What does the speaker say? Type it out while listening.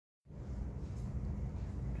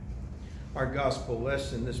Our gospel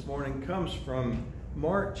lesson this morning comes from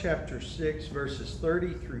Mark chapter 6, verses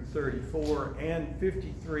 30 through 34 and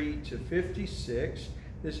 53 to 56.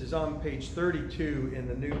 This is on page 32 in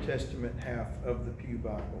the New Testament half of the Pew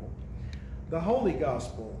Bible. The Holy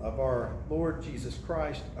Gospel of our Lord Jesus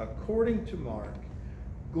Christ according to Mark.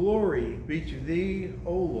 Glory be to thee,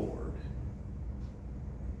 O Lord.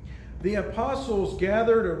 The apostles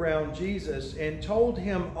gathered around Jesus and told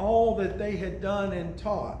him all that they had done and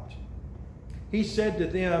taught. He said to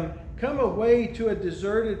them, "Come away to a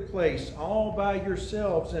deserted place all by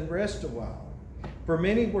yourselves and rest a while." For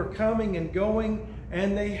many were coming and going,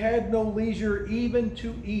 and they had no leisure even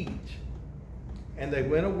to eat. And they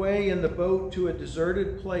went away in the boat to a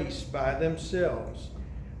deserted place by themselves.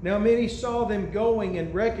 Now many saw them going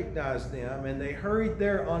and recognized them, and they hurried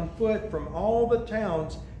there on foot from all the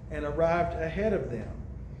towns and arrived ahead of them.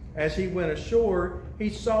 As he went ashore, he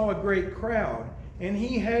saw a great crowd, and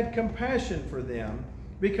he had compassion for them,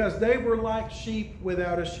 because they were like sheep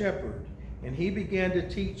without a shepherd, and he began to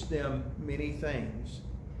teach them many things.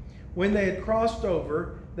 When they had crossed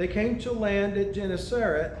over, they came to land at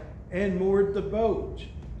Gennesaret and moored the boat.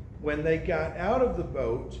 When they got out of the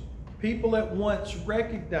boat, people at once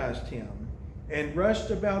recognized him and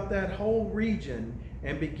rushed about that whole region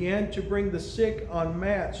and began to bring the sick on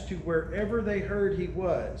mats to wherever they heard he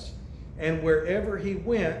was. And wherever he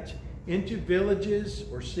went, into villages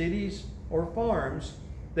or cities or farms,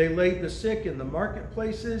 they laid the sick in the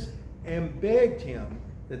marketplaces and begged him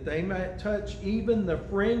that they might touch even the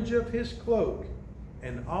fringe of his cloak,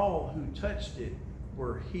 and all who touched it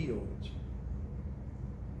were healed.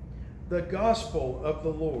 The Gospel of the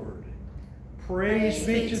Lord. Praise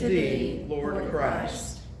be to thee, Lord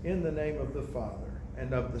Christ. In the name of the Father,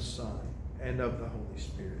 and of the Son, and of the Holy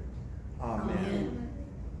Spirit. Amen. Amen.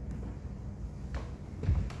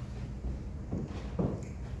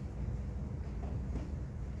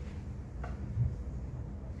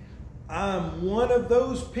 I'm one of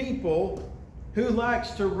those people who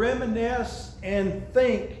likes to reminisce and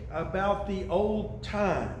think about the old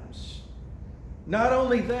times. Not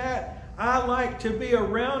only that, I like to be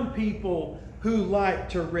around people who like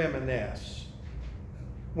to reminisce.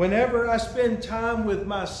 Whenever I spend time with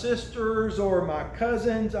my sisters or my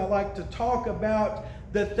cousins, I like to talk about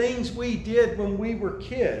the things we did when we were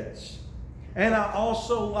kids. And I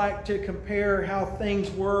also like to compare how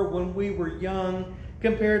things were when we were young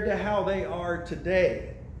compared to how they are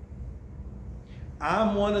today.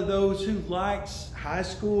 I'm one of those who likes high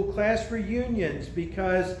school class reunions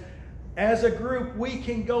because as a group we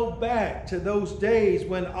can go back to those days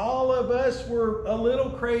when all of us were a little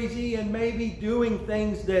crazy and maybe doing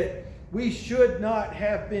things that we should not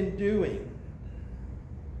have been doing.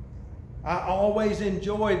 I always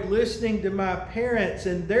enjoyed listening to my parents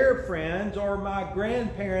and their friends, or my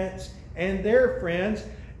grandparents and their friends,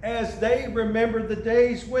 as they remember the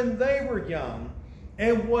days when they were young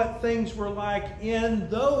and what things were like in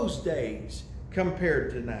those days compared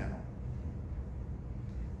to now.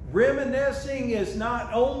 Reminiscing is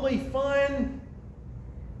not only fun,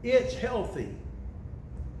 it's healthy.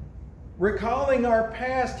 Recalling our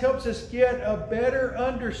past helps us get a better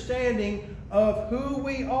understanding of who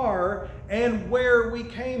we are and where we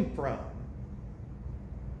came from.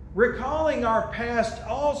 Recalling our past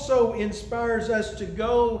also inspires us to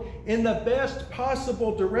go in the best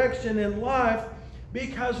possible direction in life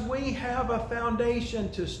because we have a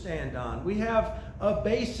foundation to stand on. We have a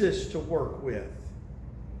basis to work with.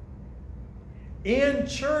 In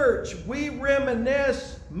church, we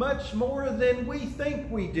reminisce much more than we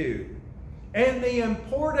think we do. And the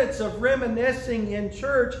importance of reminiscing in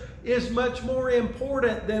church is much more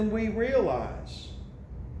important than we realize.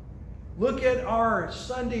 Look at our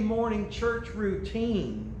Sunday morning church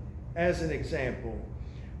routine as an example.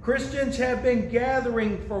 Christians have been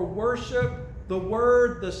gathering for worship, the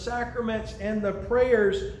word, the sacraments, and the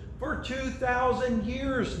prayers for 2,000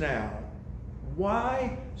 years now.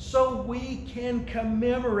 Why? So we can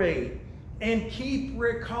commemorate and keep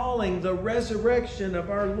recalling the resurrection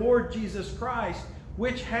of our Lord Jesus Christ,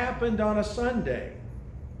 which happened on a Sunday.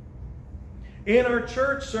 In our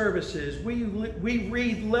church services, we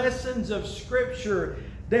read lessons of Scripture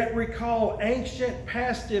that recall ancient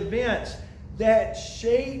past events that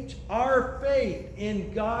shaped our faith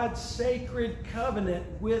in God's sacred covenant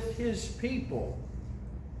with His people.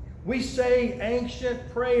 We say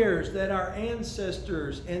ancient prayers that our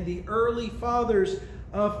ancestors and the early fathers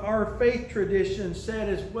of our faith tradition said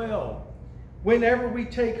as well. Whenever we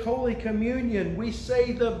take Holy Communion, we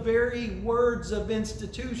say the very words of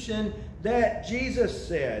institution that Jesus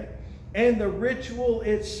said, and the ritual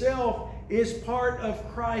itself is part of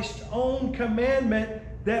Christ's own commandment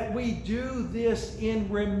that we do this in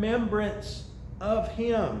remembrance of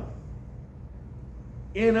Him.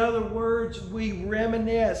 In other words, we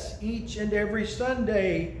reminisce each and every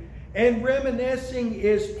Sunday, and reminiscing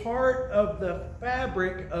is part of the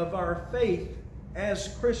fabric of our faith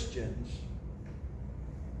as Christians.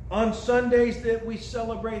 On Sundays that we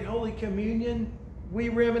celebrate Holy Communion, we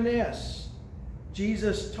reminisce.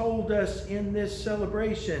 Jesus told us in this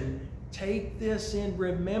celebration, "Take this in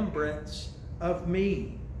remembrance of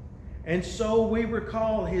me." And so we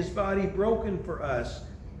recall His body broken for us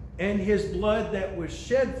and His blood that was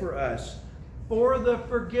shed for us for the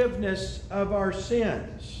forgiveness of our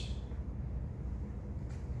sins.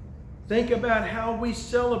 Think about how we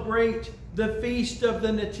celebrate the feast of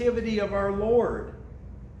the Nativity of our Lord.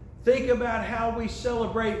 Think about how we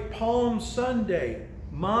celebrate Palm Sunday,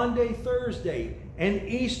 Maundy Thursday, and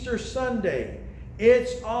Easter Sunday.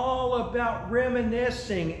 It's all about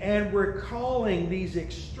reminiscing and recalling these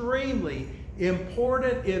extremely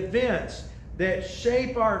important events that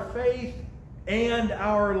shape our faith and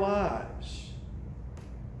our lives.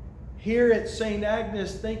 Here at St.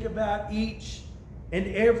 Agnes, think about each and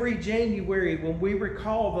every January when we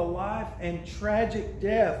recall the life and tragic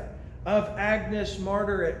death of Agnes,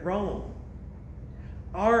 martyr at Rome.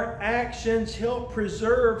 Our actions help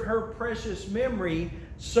preserve her precious memory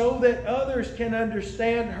so that others can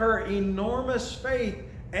understand her enormous faith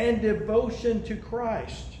and devotion to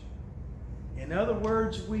Christ. In other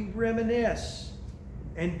words, we reminisce,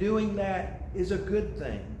 and doing that is a good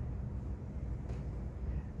thing.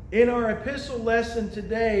 In our epistle lesson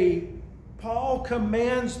today, Paul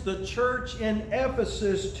commands the church in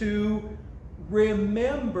Ephesus to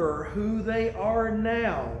remember who they are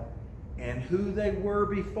now and who they were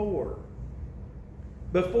before.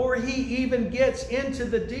 Before he even gets into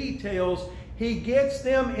the details, he gets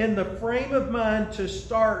them in the frame of mind to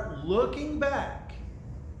start looking back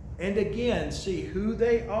and again see who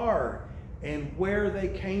they are and where they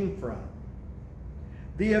came from.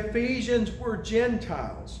 The Ephesians were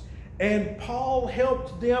Gentiles, and Paul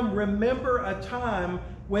helped them remember a time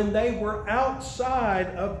when they were outside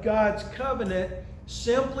of God's covenant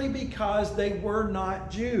simply because they were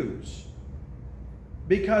not Jews.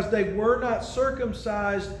 Because they were not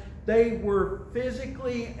circumcised, they were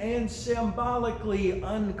physically and symbolically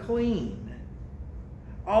unclean.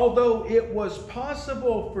 Although it was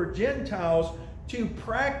possible for Gentiles to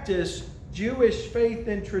practice Jewish faith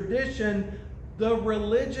and tradition, the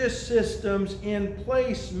religious systems in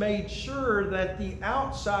place made sure that the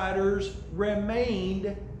outsiders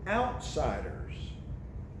remained outsiders.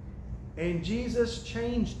 And Jesus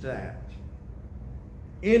changed that.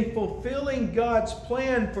 In fulfilling God's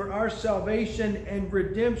plan for our salvation and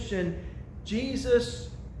redemption,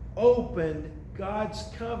 Jesus opened God's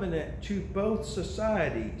covenant to both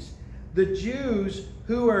societies. The Jews,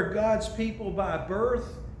 who are God's people by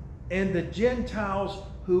birth, and the Gentiles,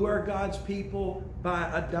 who are God's people by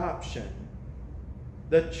adoption.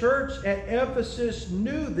 The church at Ephesus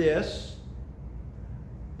knew this,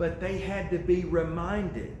 but they had to be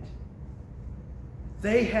reminded.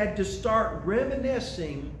 They had to start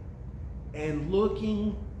reminiscing and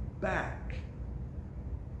looking back.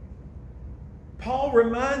 Paul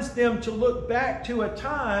reminds them to look back to a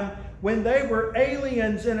time when they were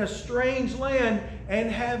aliens in a strange land and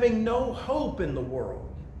having no hope in the world.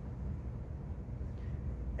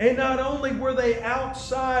 And not only were they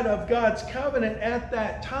outside of God's covenant at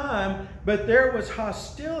that time, but there was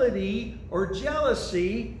hostility or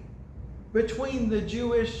jealousy between the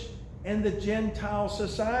Jewish and the Gentile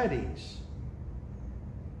societies.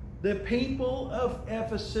 The people of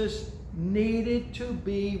Ephesus needed to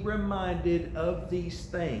be reminded of these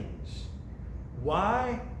things.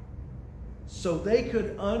 Why? So they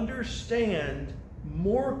could understand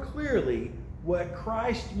more clearly what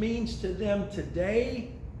Christ means to them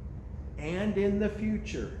today and in the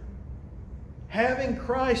future. Having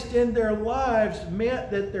Christ in their lives meant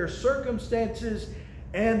that their circumstances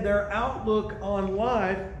and their outlook on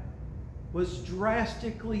life was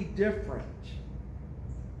drastically different.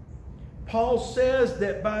 Paul says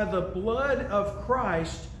that by the blood of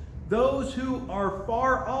Christ, those who are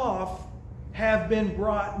far off have been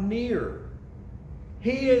brought near.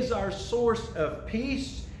 He is our source of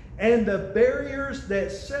peace, and the barriers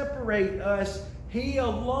that separate us, He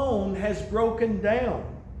alone has broken down.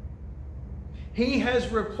 He has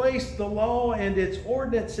replaced the law and its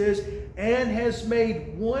ordinances and has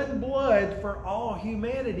made one blood for all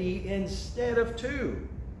humanity instead of two.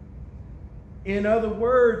 In other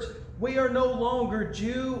words, we are no longer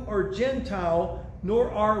Jew or Gentile,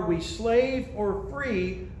 nor are we slave or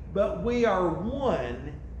free, but we are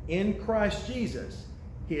one in Christ Jesus.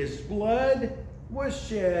 His blood was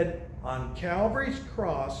shed on Calvary's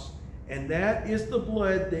cross, and that is the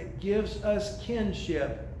blood that gives us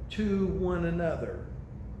kinship to one another.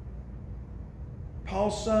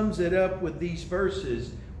 Paul sums it up with these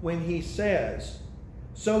verses when he says,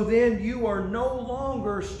 "So then you are no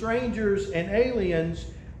longer strangers and aliens,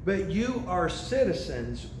 but you are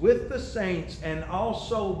citizens with the saints and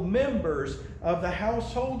also members of the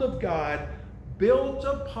household of God, built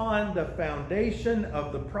upon the foundation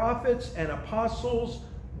of the prophets and apostles,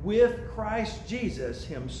 with Christ Jesus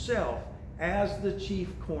himself as the chief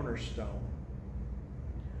cornerstone."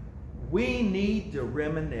 We need to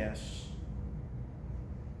reminisce.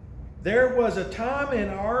 There was a time in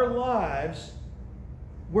our lives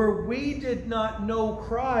where we did not know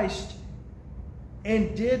Christ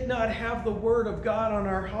and did not have the Word of God on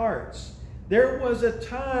our hearts. There was a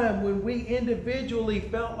time when we individually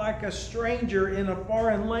felt like a stranger in a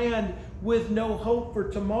foreign land with no hope for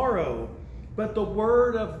tomorrow. But the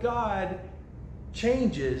Word of God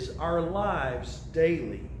changes our lives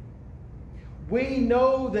daily. We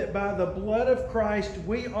know that by the blood of Christ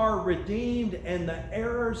we are redeemed and the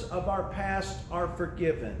errors of our past are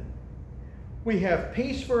forgiven. We have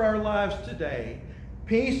peace for our lives today,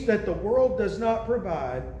 peace that the world does not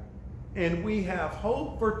provide, and we have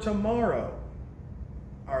hope for tomorrow.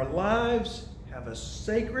 Our lives have a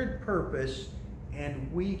sacred purpose,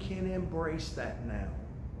 and we can embrace that now.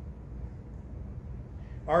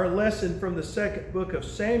 Our lesson from the second book of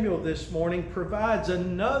Samuel this morning provides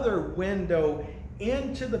another window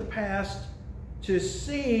into the past to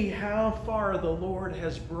see how far the Lord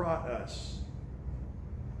has brought us.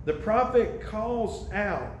 The prophet calls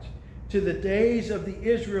out to the days of the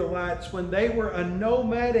Israelites when they were a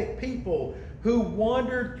nomadic people who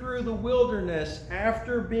wandered through the wilderness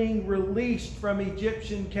after being released from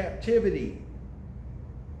Egyptian captivity.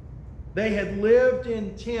 They had lived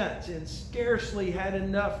in tents and scarcely had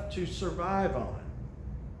enough to survive on,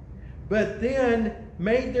 but then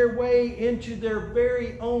made their way into their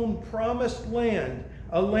very own promised land,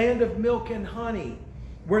 a land of milk and honey,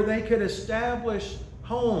 where they could establish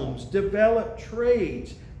homes, develop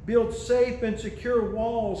trades, build safe and secure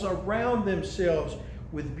walls around themselves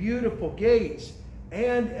with beautiful gates,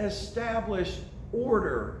 and establish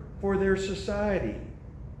order for their society.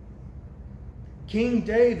 King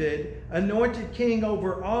David, anointed king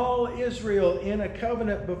over all Israel in a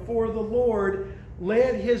covenant before the Lord,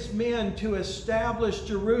 led his men to establish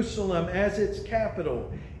Jerusalem as its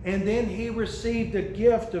capital. And then he received a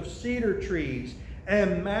gift of cedar trees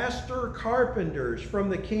and master carpenters from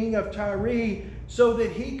the king of Tyre so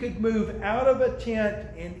that he could move out of a tent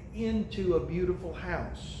and into a beautiful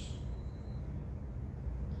house.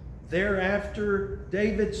 Thereafter,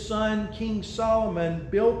 David's son, King Solomon,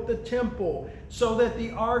 built the temple so that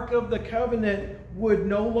the Ark of the Covenant would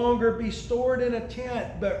no longer be stored in a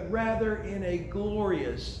tent, but rather in a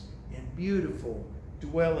glorious and beautiful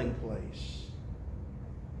dwelling place.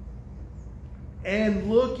 And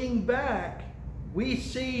looking back, we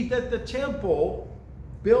see that the temple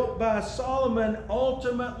built by Solomon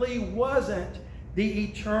ultimately wasn't the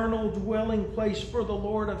eternal dwelling place for the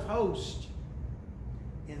Lord of hosts.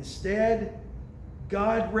 Instead,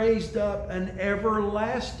 God raised up an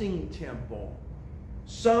everlasting temple,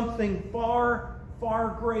 something far,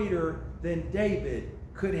 far greater than David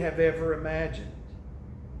could have ever imagined.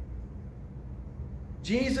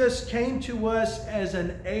 Jesus came to us as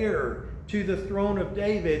an heir to the throne of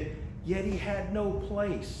David, yet he had no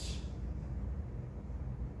place.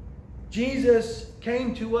 Jesus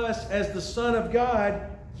came to us as the Son of God,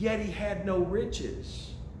 yet he had no riches.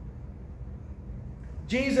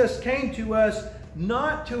 Jesus came to us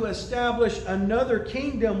not to establish another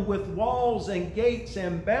kingdom with walls and gates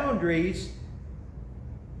and boundaries,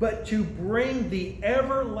 but to bring the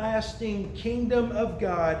everlasting kingdom of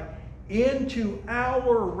God into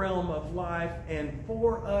our realm of life and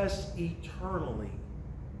for us eternally.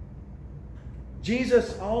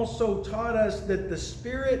 Jesus also taught us that the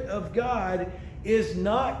Spirit of God is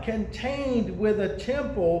not contained with a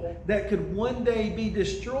temple that could one day be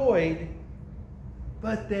destroyed,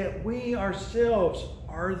 but that we ourselves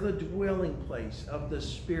are the dwelling place of the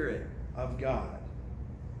Spirit of God.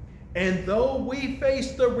 And though we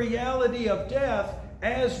face the reality of death,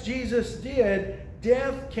 as Jesus did,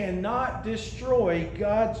 death cannot destroy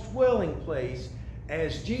God's dwelling place,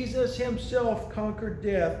 as Jesus himself conquered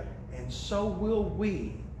death, and so will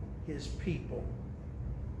we, his people.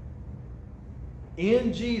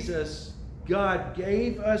 In Jesus, God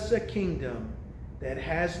gave us a kingdom that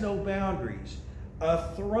has no boundaries,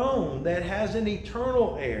 a throne that has an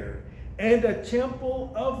eternal heir, and a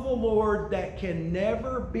temple of the Lord that can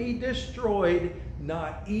never be destroyed,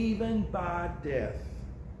 not even by death.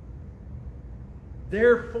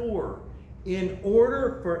 Therefore, in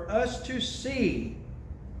order for us to see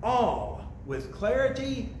all with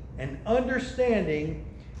clarity and understanding,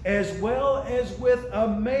 as well as with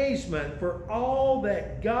amazement for all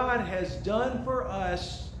that God has done for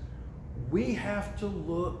us, we have to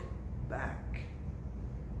look back.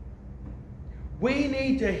 We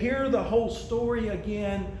need to hear the whole story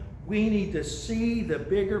again. We need to see the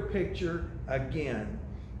bigger picture again.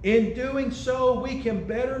 In doing so, we can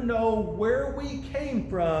better know where we came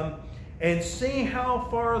from and see how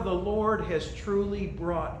far the Lord has truly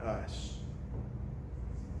brought us.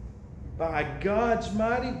 By God's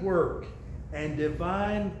mighty work and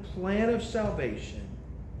divine plan of salvation,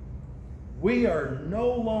 we are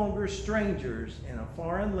no longer strangers in a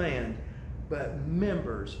foreign land, but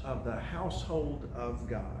members of the household of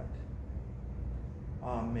God.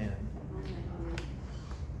 Amen. Amen.